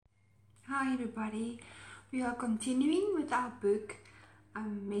Hi everybody, we are continuing with our book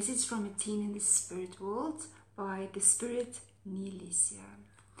Message from a Teen in the Spirit World by the Spirit Neio Lucio.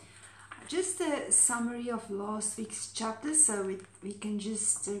 Just a summary of last week's chapter so we can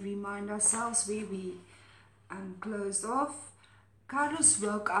just remind ourselves where we closed off. Carlos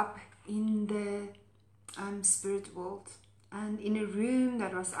woke up in the spirit world and in a room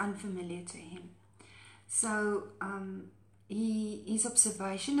that was unfamiliar to him. So his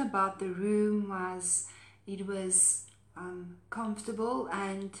observation about the room was it was comfortable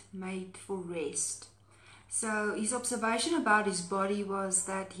and made for rest. So his observation about his body was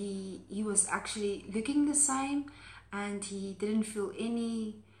that he was actually looking the same and he didn't feel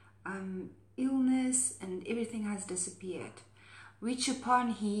any illness and everything has disappeared. Which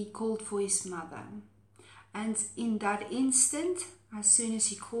upon he called for his mother. And in that instant, as soon as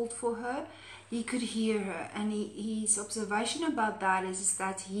he called for her, he could hear her. And his observation about that is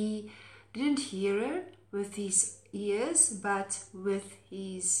that he didn't hear her with his ears, but with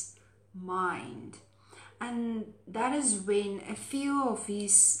his mind. And that is when a few of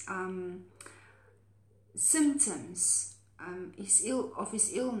his symptoms of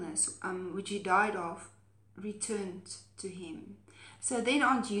his illness, which he died of, returned to him. So then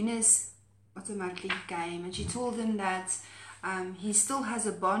Aunt Eunice automatically came and she told him that he still has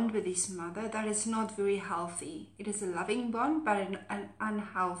a bond with his mother that is not very healthy. It is a loving bond, but an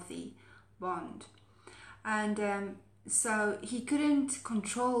unhealthy bond. And so he couldn't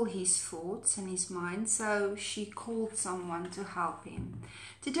control his thoughts and his mind, so she called someone to help him.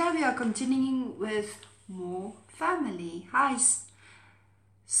 Today we are continuing with more family. Hi,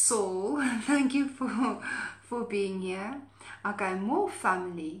 Saul. Thank you for being here. Okay, more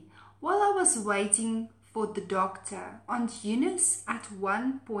family. While I was waiting for the doctor, Aunt Eunice at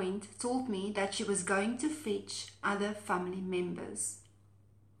one point told me that she was going to fetch other family members.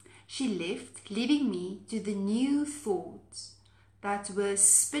 She left, leaving me to the new thoughts that were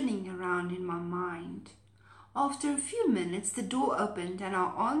spinning around in my mind. After a few minutes, the door opened and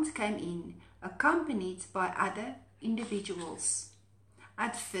our aunt came in, accompanied by other individuals.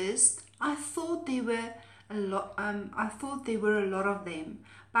 At first, I thought there were a lot of them,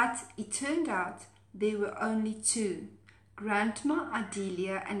 but it turned out there were only two, Grandma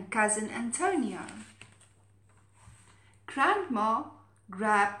Adelia and Cousin Antonio. Grandma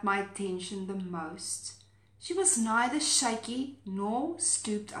grabbed my attention the most. She was neither shaky nor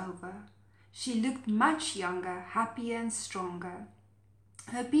stooped over. She looked much younger, happier and stronger.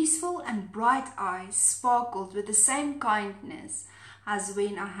 Her peaceful and bright eyes sparkled with the same kindness as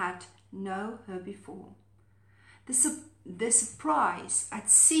when I had known her before. The surprise at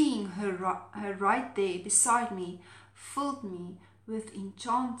seeing her right there beside me filled me with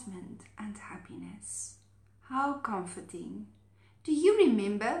enchantment and happiness. How comforting! Do you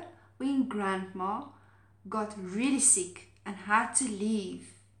remember when Grandma got really sick and had to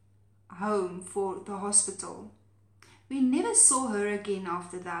leave home for the hospital? We never saw her again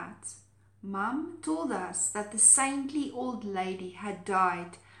after that. Mum told us that the saintly old lady had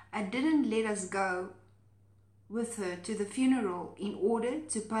died and didn't let us go with her to the funeral in order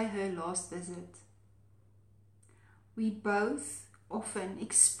to pay her last visit. We both often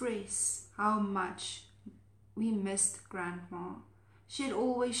express how much we missed Grandma. She had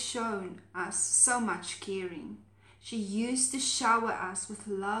always shown us so much caring. She used to shower us with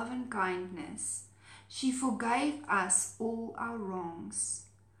love and kindness. She forgave us all our wrongs.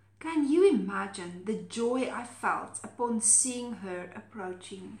 Can you imagine the joy I felt upon seeing her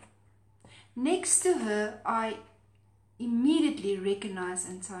approaching? Next to her, I immediately recognized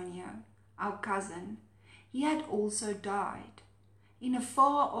Antonio, our cousin. He had also died in a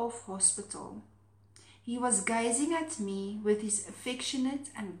far-off hospital. He was gazing at me with his affectionate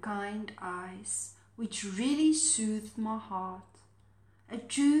and kind eyes, which really soothed my heart. A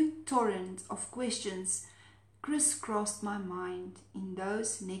true torrent of questions crisscrossed my mind in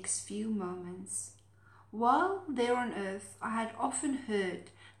those next few moments. While there on earth, I had often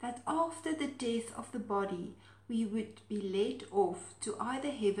heard that after the death of the body, we would be led off to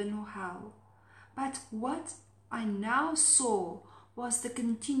either heaven or hell. But what I now saw was the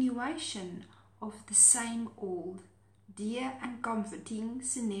continuation of the same old, dear and comforting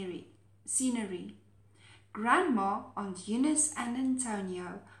scenery. Grandma, Aunt Eunice and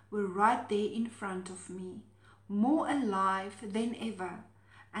Antonio were right there in front of me, more alive than ever,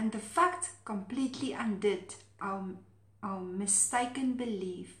 and the fact completely undid our mistaken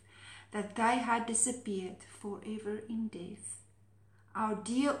belief that they had disappeared forever in death. Our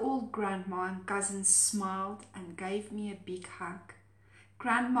dear old Grandma and cousins smiled and gave me a big hug.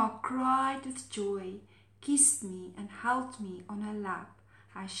 Grandma cried with joy, kissed me and held me on her lap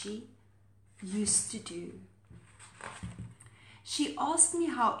as she used to do. She asked me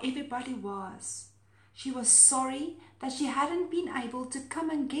how everybody was. She was sorry that she hadn't been able to come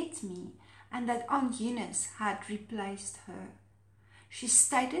and get me and that Aunt Eunice had replaced her. She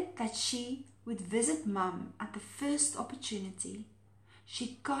stated that she would visit Mum at the first opportunity.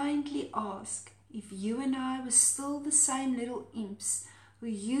 She kindly asked if you and I were still the same little imps who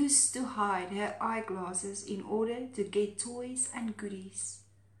used to hide her eyeglasses in order to get toys and goodies.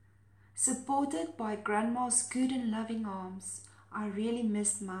 Supported by Grandma's good and loving arms, I really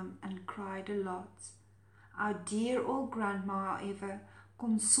missed Mum and cried a lot. Our dear old Grandma, however,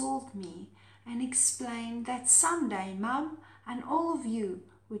 consoled me and explained that someday Mum and all of you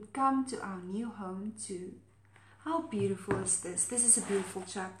would come to our new home too. How beautiful is this? This is a beautiful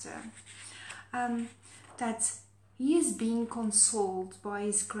chapter. That he is being consoled by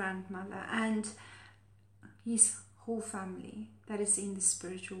his grandmother and his whole family that is in the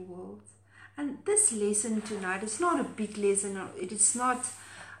spiritual world. And this lesson tonight is not a big lesson, or it is not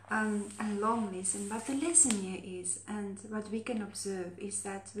a long lesson, but the lesson here is, and what we can observe is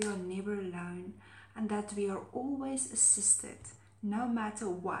that we are never alone and that we are always assisted no matter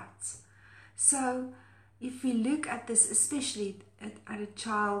what. So if we look at this, especially at a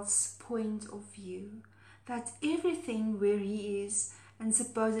child's point of view, that everything where he is and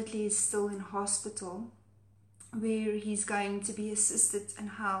supposedly is still in hospital, where he's going to be assisted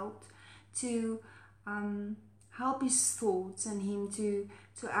and helped to help his thoughts and him to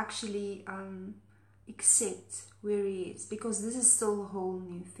actually accept where he is, because this is still a whole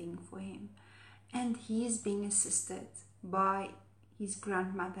new thing for him. And he is being assisted by his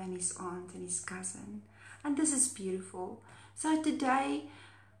grandmother and his aunt and his cousin. And this is beautiful. So today,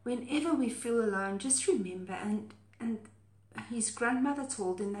 whenever we feel alone, just remember, and his grandmother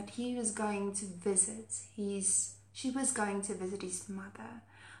told him that he was going to visit she was going to visit his mother,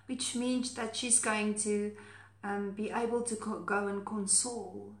 which means that she's going to be able to go and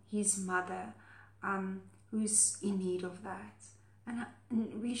console his mother, who's in need of that.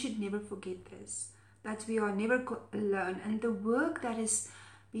 And we should never forget this, that we are never alone, and the work that is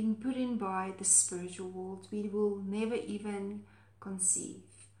being put in by the spiritual world, we will never even conceive.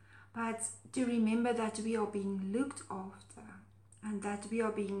 But to remember that we are being looked after and that we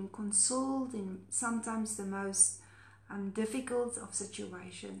are being consoled in sometimes the most difficult of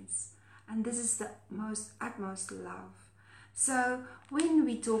situations. And this is the utmost love. So when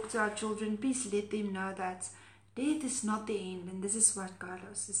we talk to our children, please let them know that death is not the end. And this is what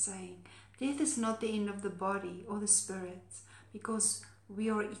Carlos is saying. Death is not the end of the body or the spirit, because we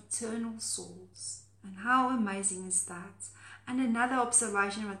are eternal souls. And how amazing is that? And another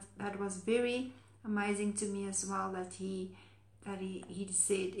observation that was very amazing to me as well, that he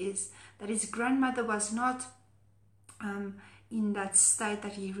said, is that his grandmother was not in that state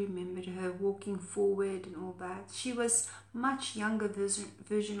that he remembered her walking forward and all that. She was much younger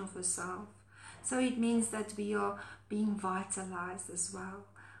version of herself. So it means that we are being vitalized as well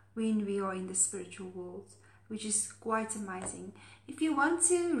when we are in the spiritual world, which is quite amazing. If you want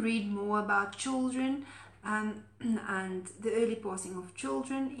to read more about children and the early passing of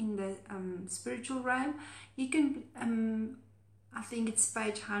children in the spiritual realm, you can, I think it's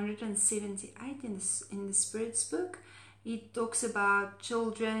page 178 in the Spirit's book. It talks about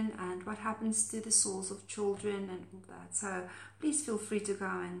children and what happens to the souls of children and all that. So please feel free to go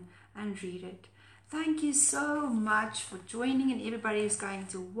and read it. Thank you so much for joining, and everybody who's going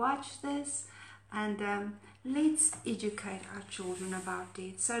to watch this. And let's educate our children about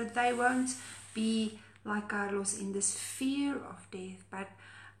death so that they won't be like Carlos in this fear of death, but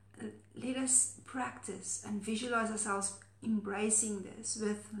let us practice and visualize ourselves embracing this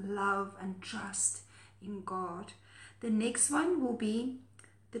with love and trust in God. The next one will be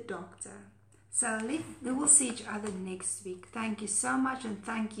the doctor. So we will see each other next week. Thank you so much, and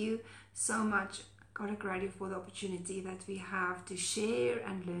thank you so much, Kardec Radio, for the opportunity that we have to share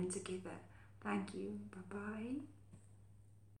and learn together. Thank you. Bye-bye.